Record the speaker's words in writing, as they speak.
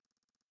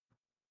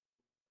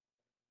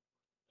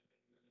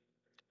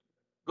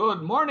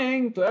Good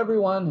morning to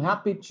everyone.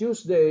 Happy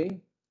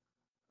Tuesday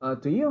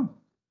to you.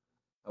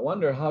 I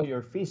wonder how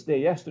your feast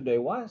day yesterday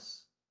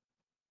was,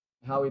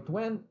 how it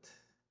went.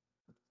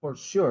 For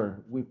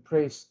sure, we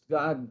praised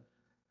God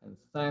and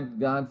thanked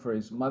God for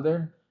His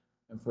mother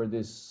and for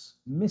this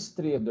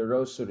mystery of the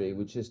Rosary,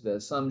 which is the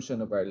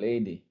Assumption of Our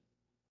Lady.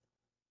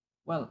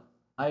 Well,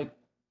 I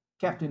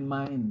kept in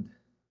mind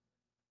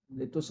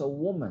it was a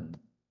woman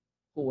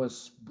who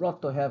was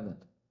brought to heaven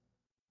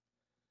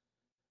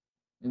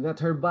and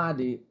that her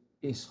body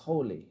is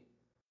holy,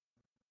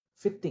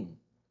 fitting,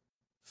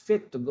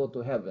 fit to go to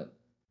heaven,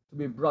 to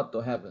be brought to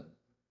heaven.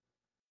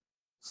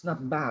 It's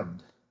not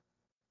bad.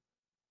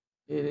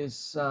 It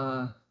is,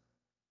 in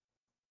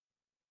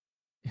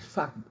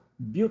fact,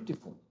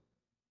 beautiful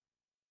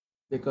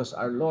because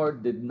our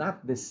Lord did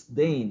not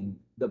disdain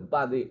the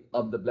body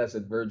of the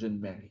Blessed Virgin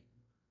Mary.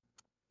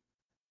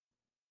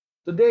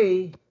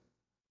 Today,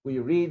 we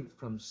read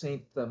from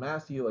St.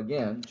 Matthew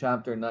again,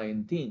 chapter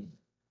 19.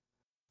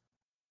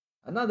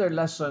 Another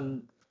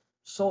lesson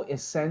so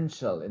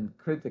essential and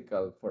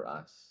critical for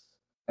us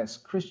as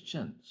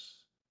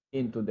Christians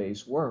in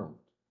today's world,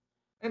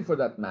 and for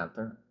that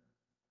matter,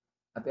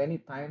 at any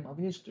time of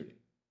history.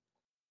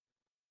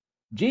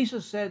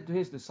 Jesus said to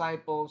his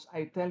disciples,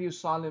 I tell you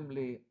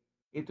solemnly,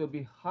 it will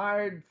be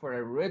hard for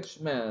a rich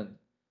man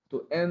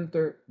to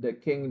enter the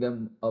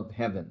kingdom of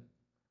heaven.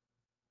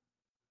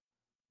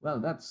 Well,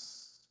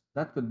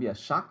 that could be a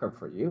shocker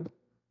for you,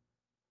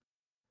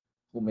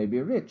 who may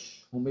be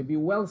rich, who may be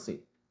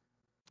wealthy.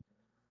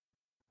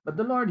 But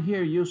the Lord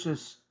here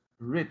uses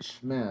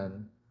rich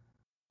man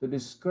to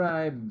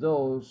describe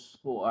those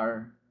who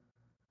are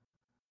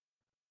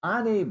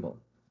unable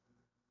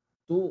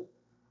to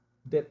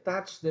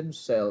detach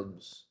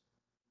themselves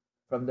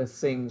from the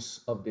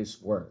things of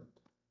this world.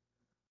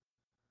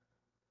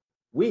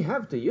 We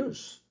have to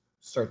use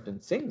certain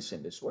things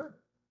in this world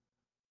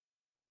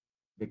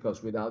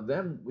because without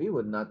them, we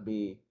would not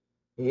be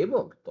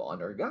able to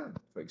honor God,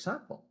 for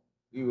example.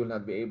 We will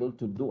not be able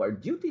to do our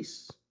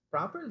duties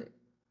properly.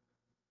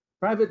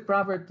 Private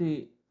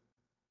property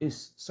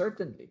is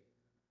certainly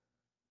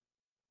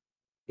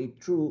a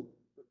true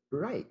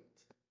right,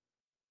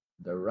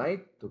 the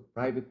right to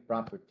private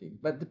property.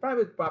 But the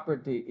private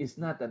property is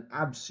not an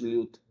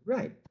absolute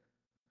right.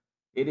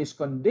 It is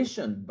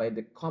conditioned by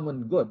the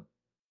common good,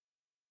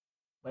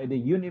 by the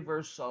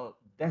universal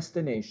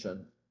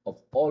destination of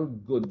all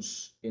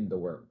goods in the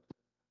world.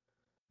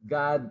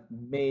 God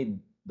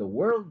made the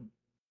world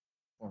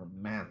for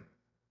man.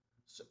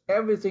 So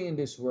everything in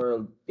this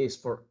world is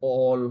for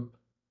all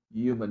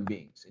human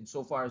beings,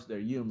 insofar as they're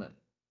human.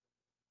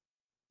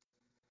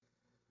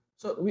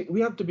 So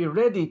we have to be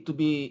ready to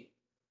be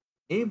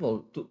able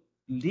to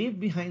leave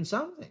behind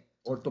something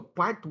or to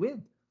part with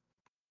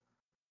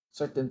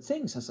certain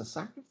things as a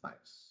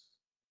sacrifice.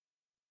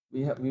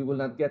 We will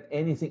not get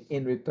anything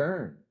in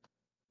return,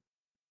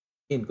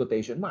 in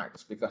quotation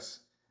marks, because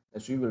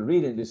as we will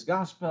read in this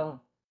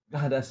gospel,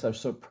 God has a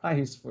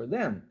surprise for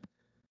them.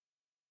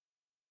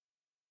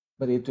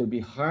 But it will be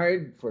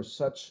hard for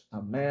such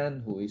a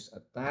man who is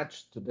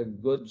attached to the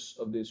goods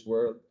of this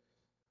world,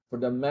 for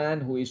the man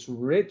who is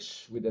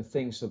rich with the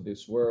things of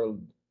this world,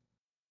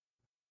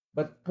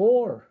 but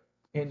poor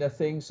in the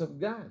things of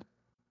God.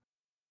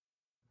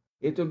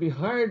 It will be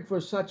hard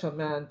for such a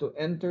man to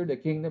enter the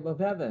kingdom of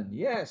heaven.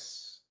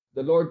 Yes,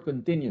 the Lord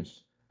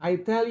continues. I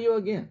tell you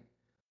again,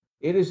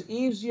 it is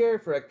easier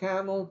for a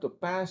camel to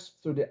pass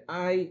through the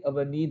eye of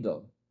a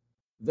needle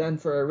than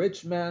for a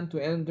rich man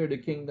to enter the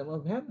kingdom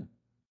of heaven.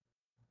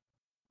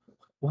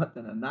 What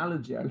an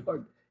analogy our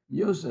Lord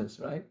uses,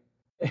 right?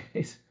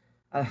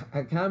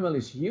 A camel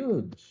is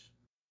huge.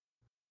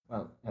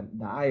 Well, at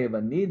the eye of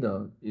a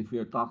needle, if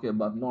you're talking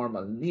about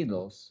normal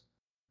needles,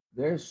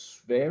 they're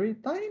very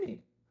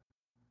tiny.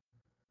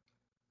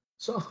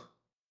 So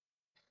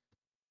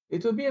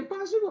it would be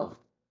impossible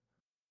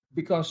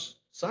because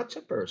such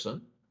a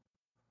person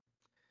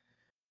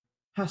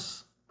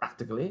has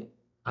practically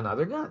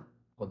another God.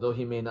 Although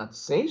he may not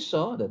say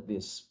so, that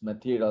this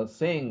material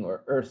thing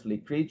or earthly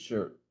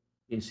creature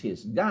is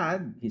his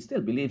God, he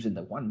still believes in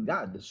the one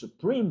God, the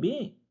supreme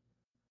being,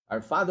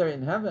 our Father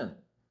in heaven.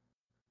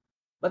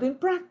 But in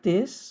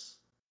practice,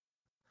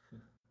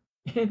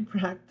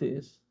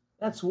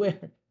 that's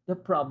where the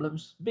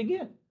problems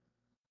begin.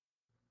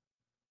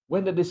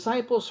 When the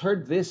disciples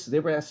heard this, they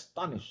were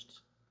astonished.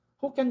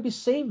 Who can be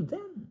saved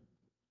then?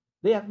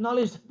 They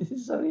acknowledged that this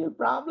is a real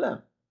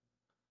problem.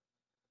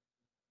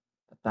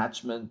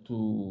 Attachment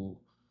to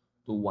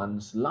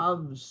one's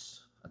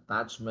loves,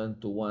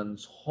 attachment to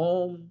one's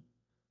home,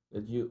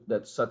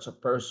 that such a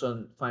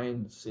person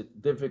finds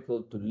it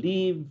difficult to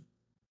leave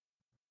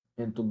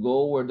and to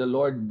go where the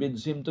Lord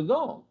bids him to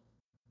go.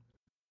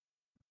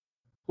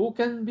 Who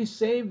can be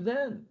saved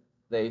then?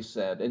 They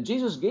said. And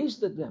Jesus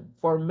gazed at them.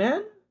 For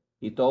men,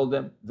 he told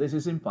them, this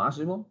is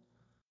impossible.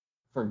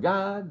 For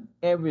God,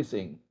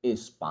 everything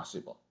is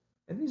possible.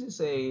 And this is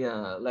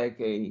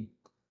like a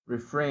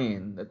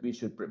refrain that we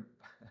should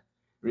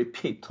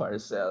repeat to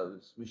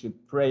ourselves. We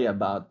should pray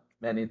about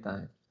many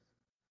times.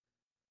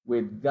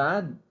 With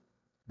God,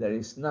 There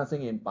is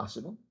nothing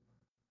impossible.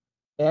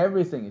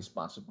 Everything is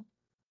possible.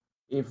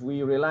 If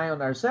we rely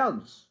on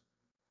ourselves,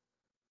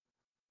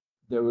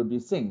 there will be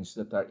things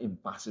that are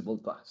impossible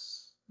to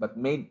us, but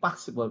made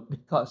possible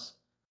because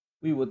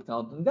we would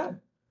count on God.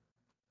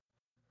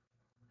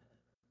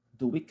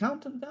 Do we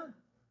count on God?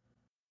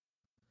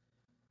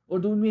 Or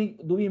do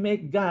we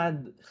make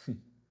God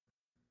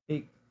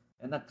a,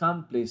 an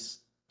accomplice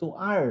to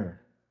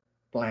our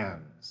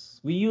plans?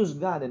 We use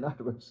God, in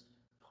other words,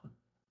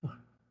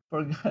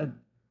 for God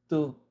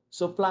to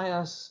supply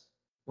us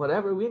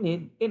whatever we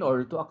need in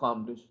order to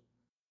accomplish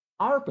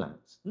our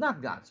plans,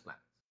 not God's plans.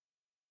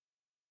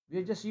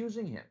 We're just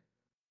using Him.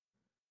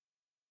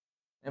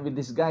 And we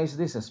disguise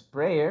this as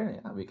prayer.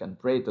 Yeah, we can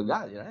pray to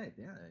God, right?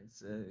 Yeah,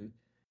 it's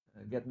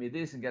get me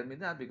this and get me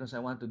that because I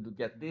want to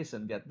get this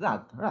and get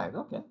that. Right?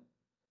 Okay.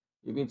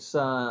 If it's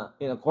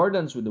in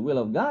accordance with the will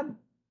of God,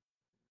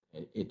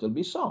 it will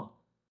be so.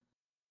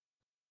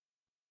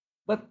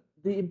 But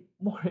the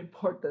more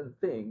important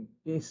thing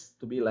is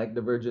to be like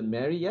the Virgin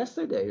Mary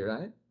yesterday,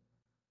 right?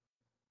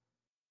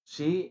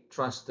 She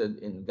trusted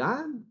in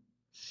God.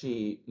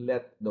 She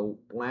let the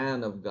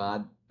plan of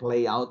God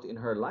play out in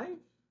her life.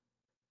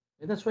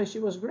 And that's why she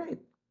was great.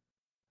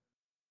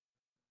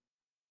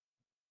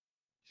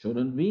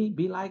 Shouldn't we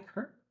be like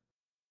her?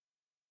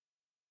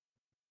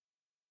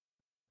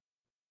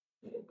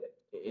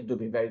 It will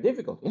be very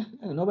difficult. Yeah,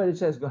 nobody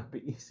says it's going to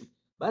be easy.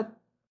 But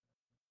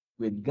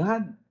with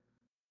God,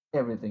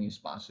 everything is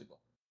possible.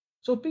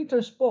 So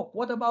Peter spoke.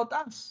 What about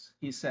us?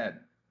 He said,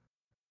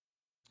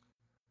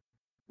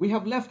 we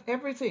have left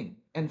everything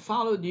and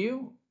followed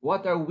you.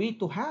 What are we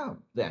to have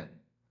then?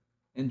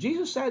 And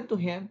Jesus said to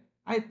him,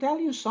 I tell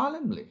you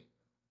solemnly,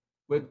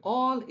 when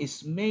all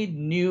is made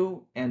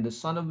new and the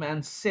Son of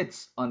Man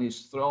sits on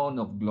his throne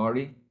of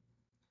glory,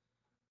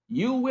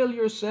 you will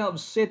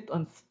yourselves sit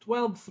on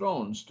 12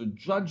 thrones to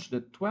judge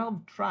the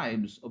 12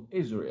 tribes of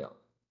Israel.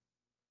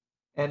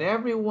 And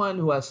everyone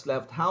who has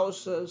left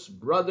houses,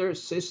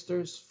 brothers,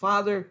 sisters,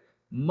 father,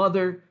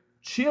 mother,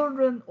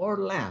 children, or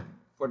land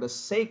for the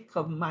sake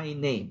of my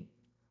name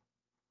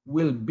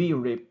will be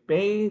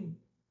repaid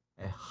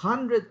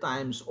 100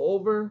 times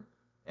over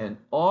and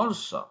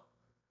also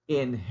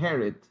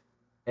inherit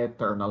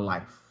eternal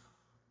life.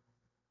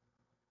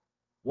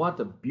 What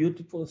a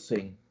beautiful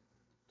thing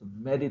to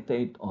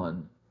meditate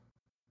on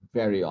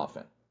very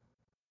often,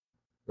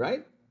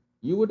 right?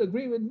 You would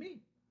agree with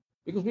me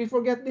because we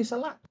forget this a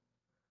lot.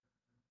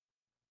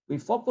 We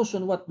focus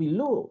on what we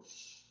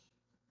lose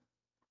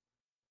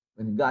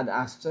when God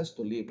asks us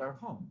to leave our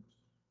homes.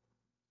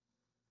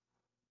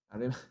 I,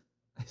 rem-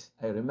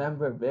 I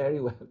remember very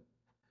well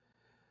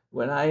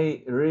when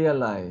I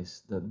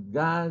realized that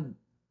God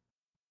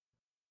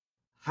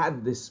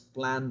had this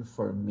plan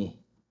for me.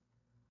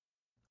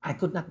 I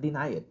could not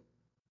deny it.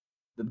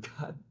 That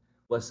God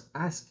was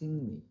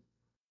asking me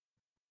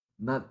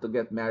not to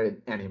get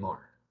married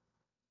anymore.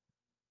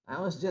 I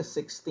was just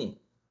 16,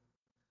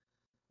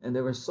 and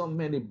there were so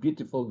many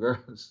beautiful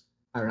girls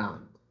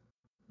around.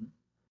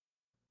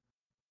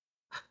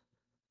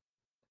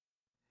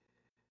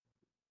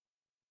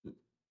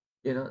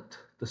 You know,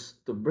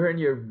 to burn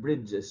your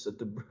bridges, so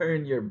to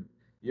burn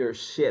your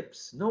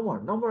ships. No more,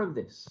 no more of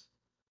this.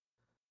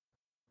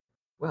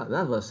 Well,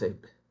 that was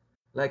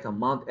like a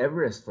Mount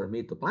Everest for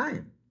me to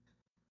climb.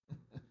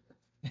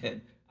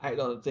 And I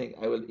don't think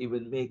I will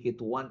even make it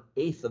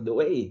 1/8 of the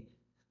way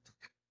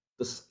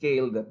to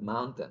scale that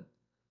mountain.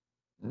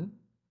 Hmm?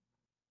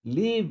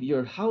 Leave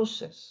your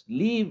houses.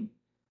 Leave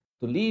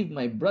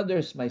my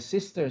brothers, my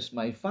sisters,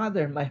 my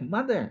father, my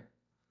mother.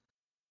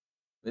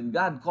 When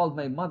God called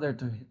my mother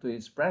to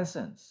his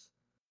presence,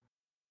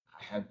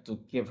 I had to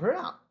give her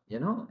up,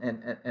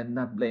 and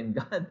not blame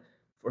God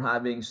for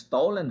having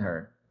stolen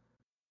her.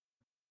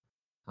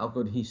 How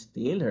could he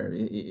steal her?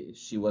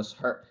 She was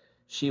her.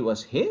 She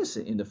was his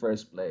in the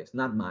first place,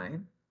 not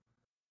mine.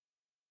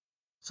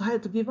 So I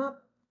had to give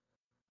up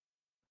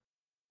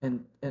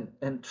and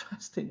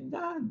trust in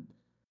God,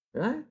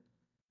 right?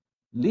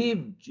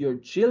 Leave your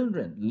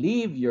children,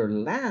 leave your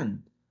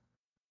land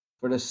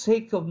for the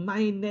sake of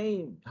my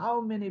name.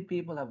 How many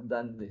people have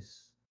done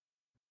this?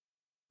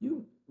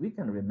 We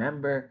can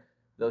remember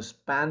those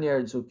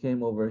Spaniards who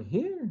came over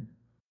here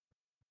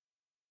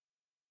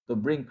to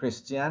bring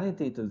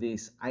Christianity to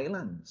these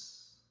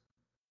islands.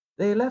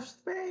 They left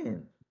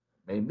Spain,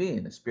 maybe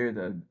in a spirit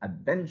of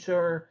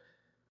adventure.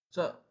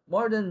 So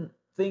more than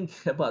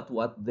thinking about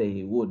what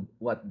they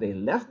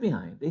left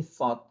behind, they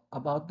thought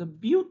about the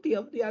beauty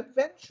of the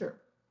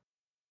adventure,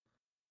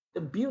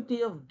 the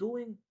beauty of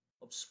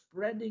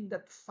spreading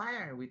that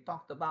fire we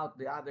talked about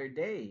the other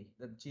day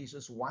that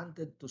Jesus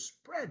wanted to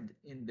spread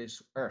in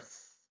this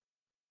earth.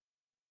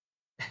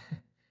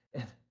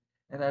 and,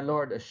 and our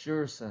Lord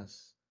assures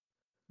us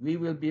we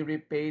will be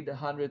repaid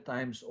 100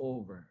 times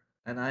over.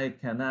 And I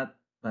cannot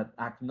but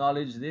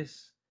acknowledge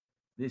this.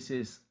 This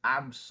is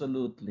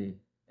absolutely,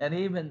 and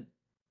even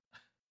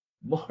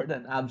more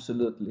than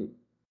absolutely,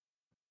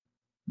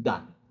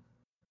 done.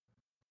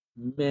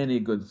 Many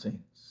good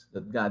things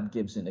that God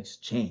gives in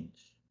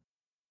exchange.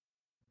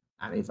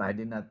 And if I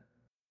did not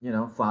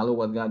follow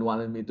what God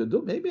wanted me to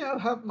do. Maybe I'll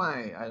have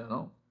I don't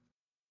know,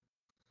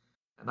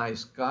 a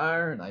nice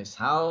car, a nice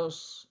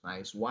house,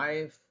 nice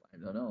wife. I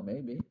don't know,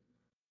 maybe.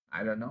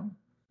 I don't know.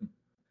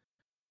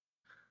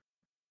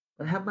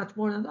 But I have much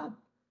more than that.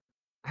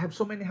 I have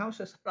so many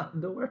houses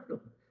around the world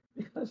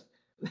because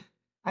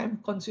I'm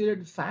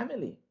considered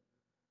family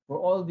for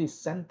all these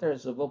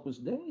centers of Opus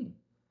Dei.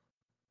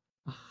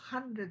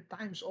 100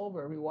 times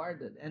over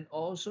rewarded and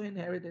also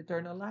inherit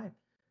eternal life.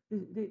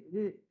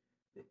 You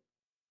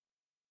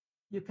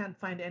can't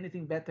find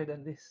anything better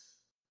than this.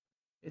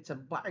 It's a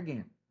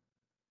bargain.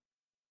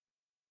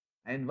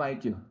 I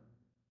invite you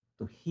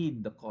to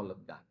heed the call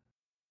of God,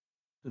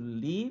 to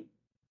leave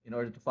in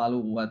order to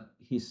follow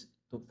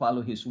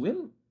his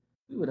will.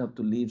 We would have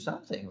to leave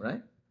something,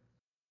 right?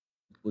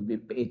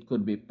 It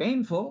could be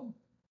painful,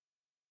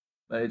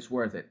 but it's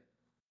worth it.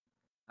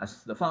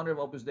 As the founder of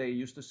Opus Dei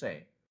used to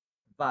say,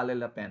 vale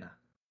la pena.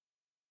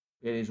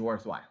 It is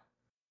worthwhile.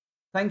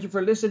 Thank you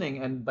for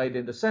listening, and by the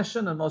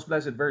intercession of Most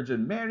Blessed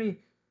Virgin Mary,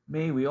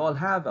 may we all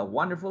have a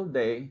wonderful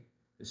day,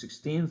 the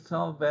 16th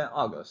of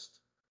August.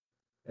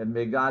 And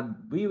may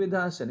God be with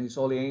us and his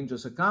holy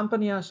angels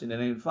accompany us. In the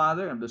name of the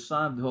Father, and the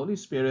Son, and the Holy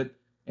Spirit.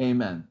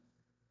 Amen.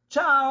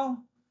 Ciao!